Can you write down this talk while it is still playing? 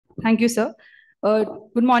Thank you, sir.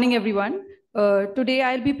 Good morning, everyone. Today,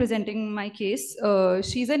 I'll be presenting my case.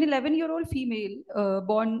 She's an 11-year-old female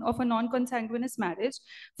born of a non-consanguineous marriage,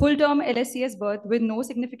 full-term LSCS birth with no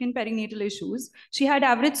significant perinatal issues. She had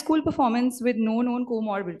average school performance with no known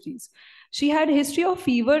comorbidities. She had a history of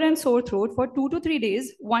fever and sore throat for 2 to 3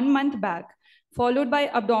 days, 1 month back, followed by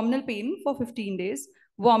abdominal pain for 15 days,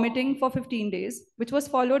 vomiting for 15 days, which was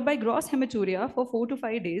followed by gross hematuria for 4 to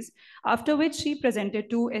 5 days, after which she presented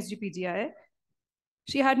to SGPGI.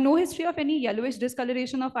 She had no history of any yellowish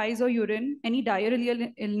discoloration of eyes or urine, any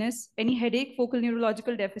diarrheal illness, any headache, focal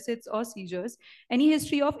neurological deficits or seizures, any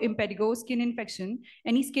history of impetigo, skin infection,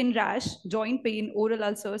 any skin rash, joint pain, oral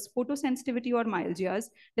ulcers, photosensitivity or myalgias.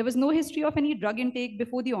 There was no history of any drug intake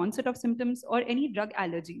before the onset of symptoms or any drug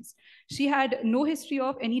allergies. She had no history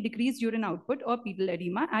of any decreased urine output or pedal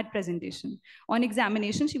edema at presentation. On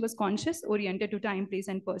examination, she was conscious, oriented to time, place,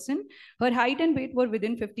 and person. Her height and weight were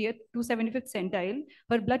within 50th to 75th centile.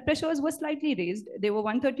 Her blood pressures were slightly raised. They were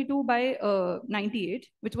 132 by 98,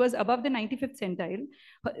 which was above the 95th centile.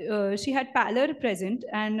 She had pallor present,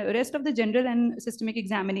 and rest of the general and systemic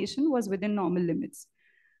examination was within normal limits.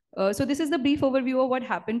 So this is the brief overview of what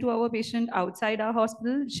happened to our patient outside our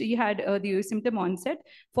hospital. She had the symptom onset,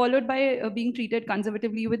 followed by being treated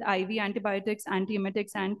conservatively with IV antibiotics,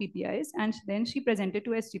 antiemetics, and PPIs, and then she presented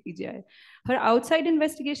to SGPGI. Her outside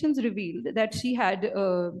investigations revealed that she had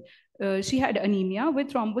anemia with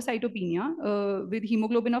thrombocytopenia with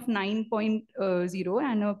hemoglobin of 9.0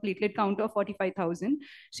 and a platelet count of 45,000.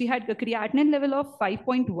 She had a creatinine level of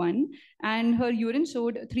 5.1 and her urine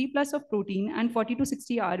showed 3+ of protein and 40 to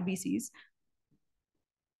 60 RBCs.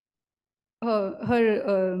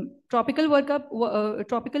 Her tropical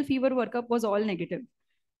fever workup was all negative.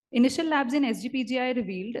 Initial labs in SGPGI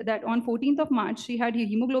revealed that on 14th of March, she had a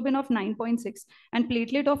hemoglobin of 9.6 and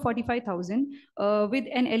platelet of 45,000 with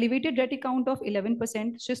an elevated retic count of 11%,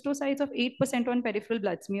 schistocytes of 8% on peripheral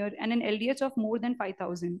blood smear, and an LDH of more than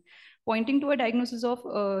 5,000, pointing to a diagnosis of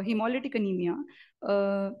hemolytic anemia.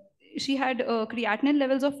 She had creatinine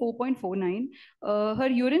levels of 4.49. Her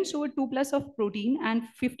urine showed 2+ of protein and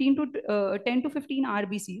 10 to 15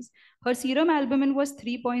 RBCs. Her serum albumin was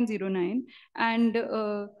 3.09 and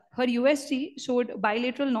her USG showed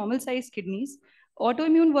bilateral normal sized kidneys.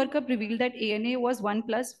 Autoimmune workup revealed that ANA was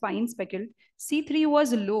 1+, fine speckled. C3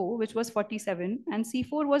 was low, which was 47, and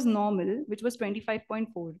C4 was normal, which was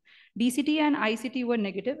 25.4. DCT and ICT were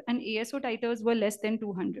negative, and ASO titers were less than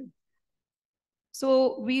 200.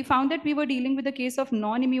 So we found that we were dealing with a case of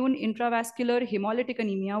non-immune intravascular hemolytic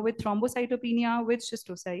anemia with thrombocytopenia with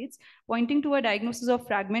schistocytes, pointing to a diagnosis of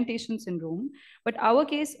fragmentation syndrome. But our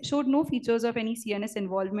case showed no features of any CNS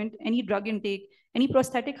involvement, any drug intake, any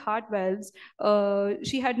prosthetic heart valves.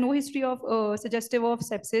 She had no history of suggestive of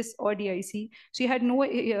sepsis or DIC. She had no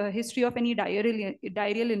history of any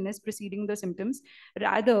diarrheal illness preceding the symptoms.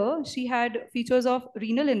 Rather, she had features of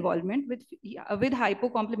renal involvement with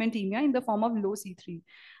hypocomplementemia in the form of low C3.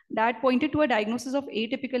 That pointed to a diagnosis of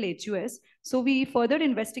atypical HUS. So we further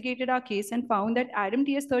investigated our case and found that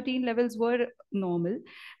ADAM-TS13 levels were normal,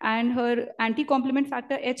 and her anti-complement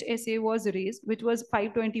factor HSA was raised, which was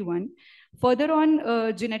 521. Further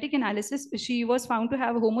on genetic analysis, she was found to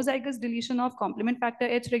have homozygous deletion of complement factor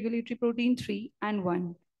H regulatory protein 3 and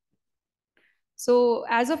 1. So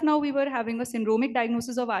as of now, we were having a syndromic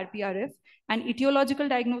diagnosis of RPRF and etiological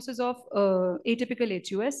diagnosis of atypical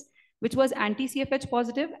HUS, which was anti-CFH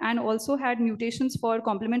positive and also had mutations for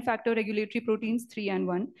complement factor regulatory proteins 3 and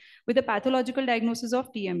 1 with a pathological diagnosis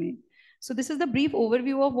of TMA. So this is the brief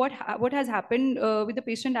overview of what has happened with the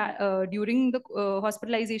patient during the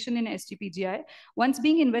hospitalization in SGPGI. Once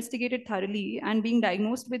being investigated thoroughly and being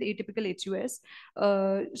diagnosed with atypical HUS,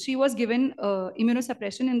 she was given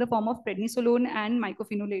immunosuppression in the form of prednisolone and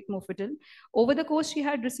mycophenolate mofetil. Over the course, she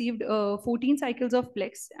had received 14 cycles of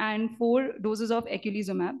Plex and 4 doses of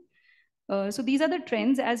eculizumab. So these are the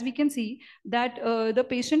trends. As we can see that the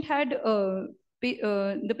patient had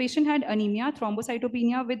anemia,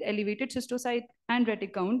 thrombocytopenia with elevated schistocyte and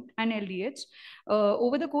retic count and LDH.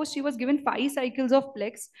 Over the course, she was given 5 cycles of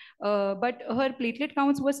Plex, but her platelet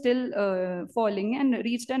counts were still falling and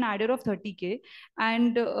reached an adder of 30K.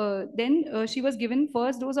 And then she was given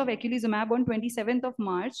first dose of eculizumab on 27th of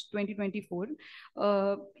March, 2024.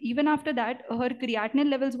 Even after that, her creatinine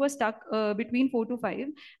levels were stuck between 4 to 5,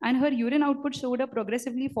 and her urine output showed a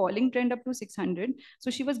progressively falling trend up to 600. So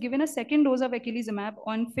she was given a second dose of eculizumab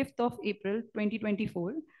on 5th of April,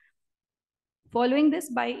 2024. Following this,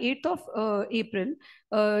 by 8th of April,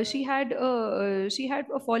 she had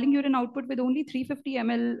a falling urine output with only 350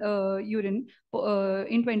 ml urine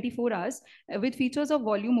in 24 hours, with features of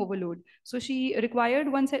volume overload. So she required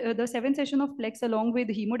the 7th session of Plex along with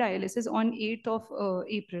hemodialysis on 8th of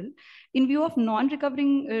April. In view of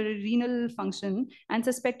non-recovering renal function and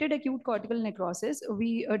suspected acute cortical necrosis,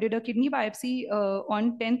 we did a kidney biopsy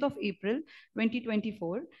on 10th of April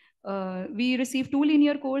 2024. We received 2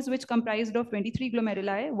 linear cores which comprised of 23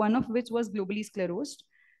 glomeruli, one of which was globally sclerosed.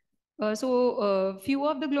 Few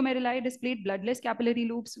of the glomeruli displayed bloodless capillary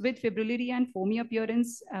loops with fibrillary and foamy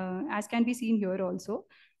appearance, as can be seen here also.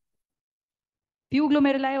 Few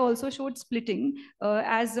glomeruli also showed splitting,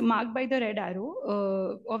 as marked by the red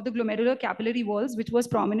arrow of the glomerular capillary walls, which was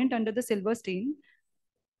prominent under the silver stain.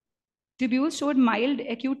 Tubules showed mild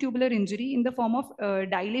acute tubular injury in the form of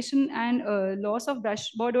dilation and loss of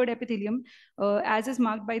brush-bordered epithelium, as is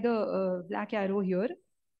marked by the black arrow here.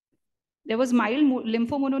 There was mild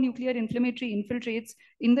lymphomononuclear inflammatory infiltrates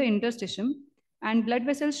in the interstitium, and blood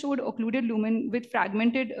vessels showed occluded lumen with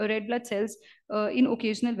fragmented red blood cells in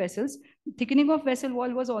occasional vessels. Thickening of vessel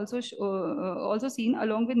wall was also seen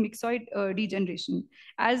along with myxoid degeneration.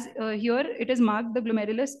 As here it is marked, the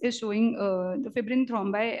glomerulus is showing the fibrin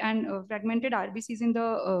thrombi and fragmented RBCs in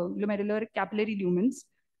the glomerular capillary lumens.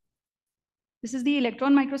 This is the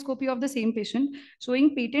electron microscopy of the same patient,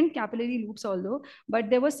 showing patent capillary loops although, but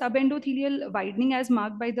there was subendothelial widening as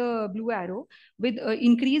marked by the blue arrow, with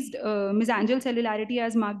increased mesangial cellularity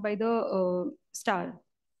as marked by the star.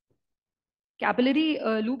 Capillary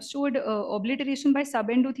loops showed obliteration by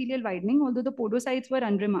subendothelial widening, although the podocytes were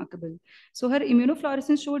unremarkable. So her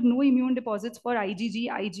immunofluorescence showed no immune deposits for IgG,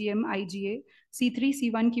 IgM, IgA, C3,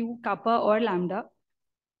 C1q, kappa, or lambda.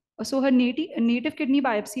 So her native kidney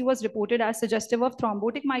biopsy was reported as suggestive of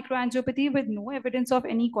thrombotic microangiopathy with no evidence of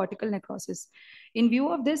any cortical necrosis. In view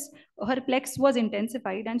of this, her Plex was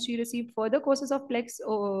intensified and she received further courses of Plex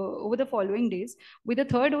over the following days, with a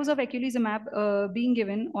third dose of eculizumab being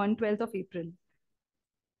given on 12th of April.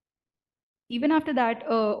 Even after that,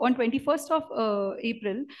 on 21st of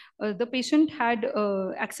April, the patient had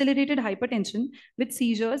accelerated hypertension with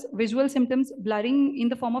seizures, visual symptoms, blurring in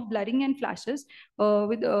the form of blurring and flashes,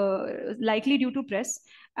 with likely due to press.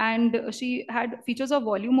 And she had features of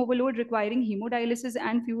volume overload requiring hemodialysis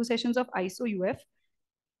and few sessions of ISO-UF.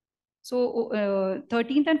 So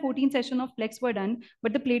 13th and 14th session of Plex were done,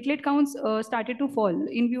 but the platelet counts started to fall.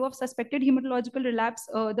 In view of suspected hematological relapse,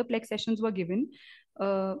 the Plex sessions were given.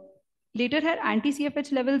 Later, her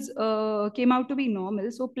anti-CFH levels came out to be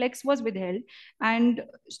normal, so Plex was withheld, and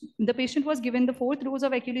the patient was given the 4th dose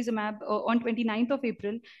of eculizumab on 29th of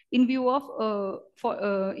April in view of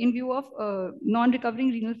non-recovering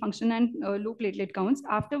renal function and low platelet counts.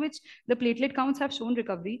 After which, the platelet counts have shown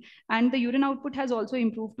recovery, and the urine output has also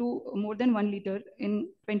improved to more than 1 liter in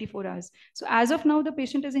 24 hours. So, as of now, the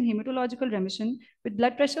patient is in hematological remission with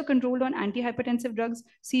blood pressure controlled on antihypertensive drugs,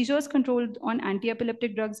 seizures controlled on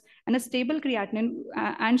anti-epileptic drugs, and a stable creatinine,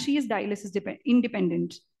 and she is dialysis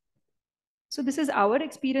independent. So this is our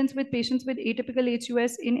experience with patients with atypical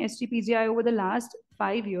HUS in SGPGI over the last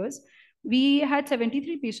 5 years. We had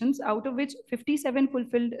 73 patients, out of which 57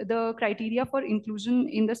 fulfilled the criteria for inclusion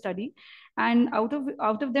in the study. And out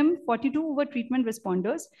of them, 42 were treatment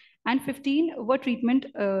responders and 15 were treatment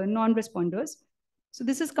non-responders. So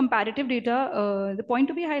this is comparative data. The point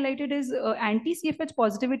to be highlighted is anti-CFH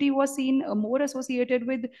positivity was seen more associated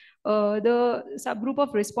with the subgroup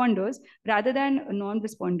of responders rather than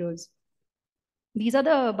non-responders. These are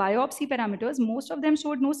the biopsy parameters. Most of them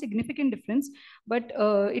showed no significant difference, but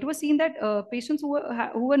it was seen that patients who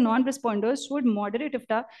were non-responders showed moderate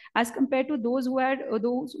IFTA as compared to those who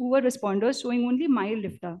were responders showing only mild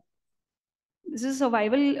IFTA. This is a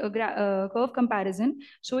survival curve comparison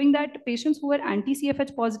showing that patients who were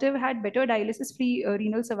anti-CFH positive had better dialysis-free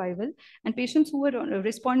renal survival, and patients who were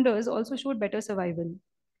responders also showed better survival.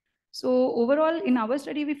 So overall, in our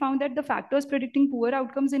study, we found that the factors predicting poor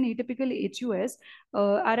outcomes in atypical HUS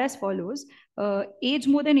are as follows. Age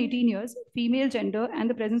more than 18 years, female gender, and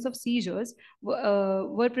the presence of seizures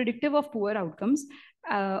were predictive of poor outcomes.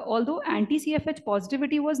 Although anti-CFH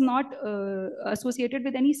positivity was not associated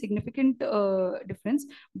with any significant difference,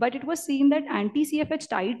 but it was seen that anti-CFH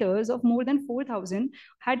titers of more than 4,000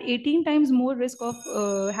 had 18 times more risk of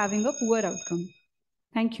having a poor outcome.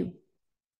 Thank you.